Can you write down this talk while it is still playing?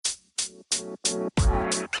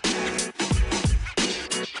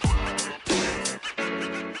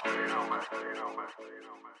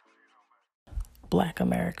Black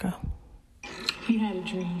America. He had a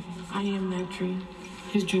dream. I am that dream.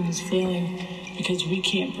 His dream is failing because we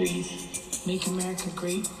can't breathe. Make America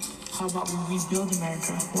great. How about we rebuild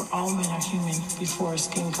America where all men are human before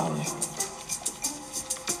skin color?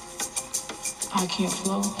 I can't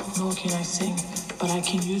flow, nor can I sing, but I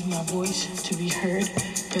can use my voice to be heard,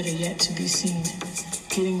 better yet to be seen.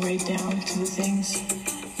 Getting right down to the things.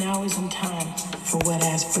 Now isn't time for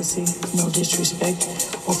wet-ass pussy, no disrespect,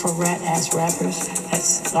 or for rat-ass rappers.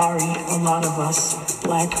 That's sorry, a lot of us,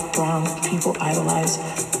 black, brown people idolize.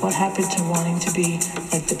 What happened to wanting to be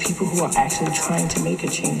like the people who are actually trying to make a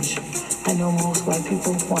change? I know most white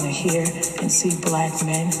people want to hear and see black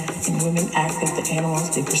men and women act like the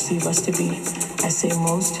animals they perceive us to be. I say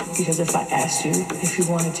most because if I asked you if you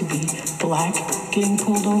wanted to be black getting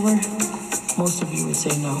pulled over, most of you would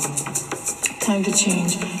say no. Time to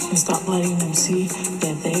change and stop letting them see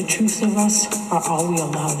that their truths of us are all we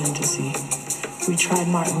allow them to see. We tried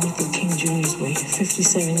Martin Luther King Jr.'s way.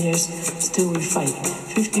 57 years, still we fight.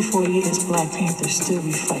 54 years, Black Panthers, still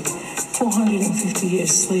we fight. 450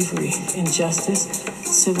 years slavery, injustice,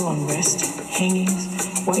 civil unrest,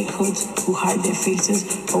 hangings, white hoods who hide their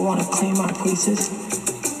faces but want to claim our places.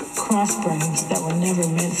 Cross burnings that were never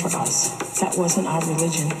meant for us. That wasn't our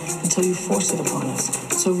religion until you forced it upon us.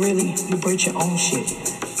 So really, you burnt your own shit.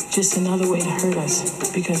 Just another way to hurt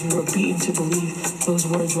us because we were beaten to believe those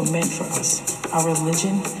words were meant for us. Our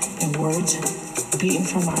religion and words beaten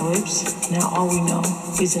from our lips. Now all we know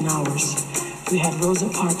isn't ours. We had Rosa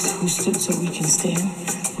Parks who stood so we can stand.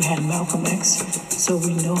 We had Malcolm X so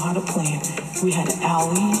we know how to plan. We had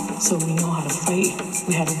Ali so we know how to fight.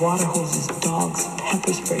 We had water hoses, dogs,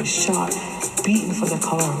 pepper spray, shot, beaten for the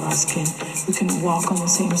color of our skin. We couldn't walk on the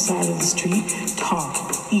same side of the street, talk,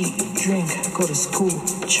 eat, drink, go to school,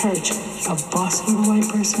 church, a bus with a white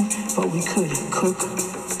person, but we could cook,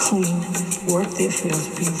 clean, work their fields,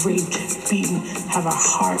 be raped, beaten, have our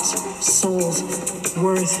hearts, souls,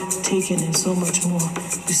 worth taken, and so much more.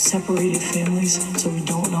 We separated families so we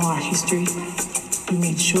don't know our history. We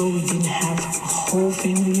made sure we didn't have a whole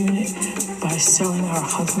family unit by selling our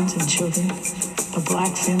husbands and children. The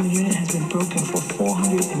black family unit has been broken for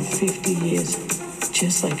 450 years,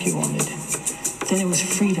 just like you wanted. Then it was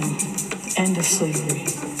freedom, end of slavery.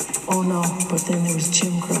 Oh no, but then there was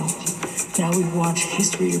Jim Crow. Now we watch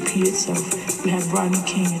history repeat itself. We had Rodney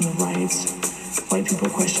King in the riots. White people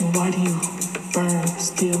question, why do you burn,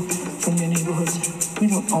 steal from your neighborhoods? We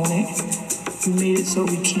don't own it. We made it so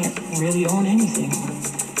we can't really own anything.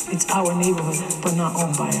 It's our neighborhood, but not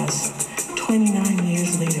owned by us. 29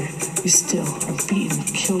 years later, we still are beaten,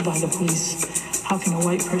 killed by the police. How can a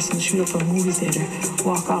white person shoot up a movie theater,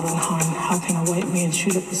 walk out unharmed? How can a white man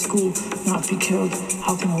shoot up a school, not be killed?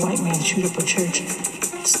 How can a white man shoot up a church,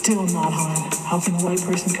 still not harmed? How can a white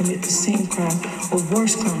person commit the same crime or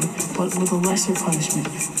worse crime, but with a lesser punishment?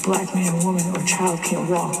 Black man, woman, or child can't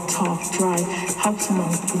walk, talk, drive, help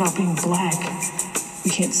someone without being black. We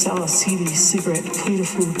can't sell a CD, cigarette, plate of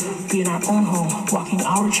food, be in our own home, walking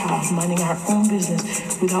our child, minding our own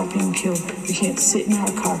business without being killed. We can't sit in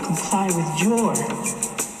our car, comply with your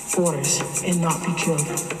orders, and not be killed.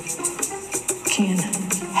 Can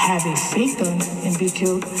have a fake gun and be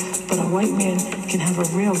killed, but a white man can have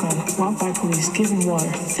a real gun, walk by police, give him water,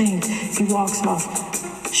 think, he walks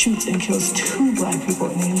off, shoots and kills 2 black people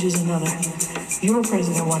and injures another. Your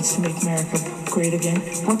president wants to make America great again.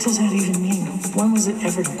 What does that even mean? When was it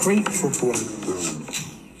ever great for black people?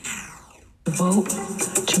 Vote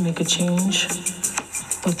to make a change,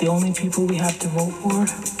 but the only people we have to vote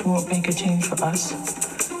for won't make a change for us.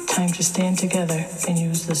 Time to stand together and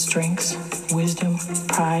use the strengths, wisdom,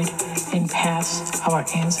 pride, and paths of our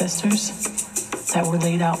ancestors that were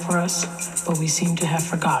laid out for us, but we seem to have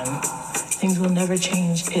forgotten. Things will never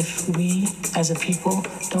change if we, as a people,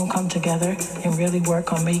 don't come together and really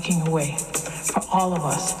work on making a way for all of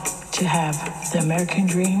us to have the American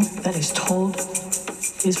dream that is told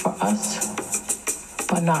is for us,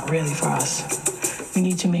 but not really for us. We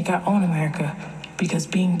need to make our own America, because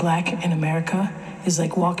being black in America is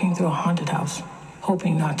like walking through a haunted house,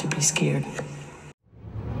 hoping not to be scared.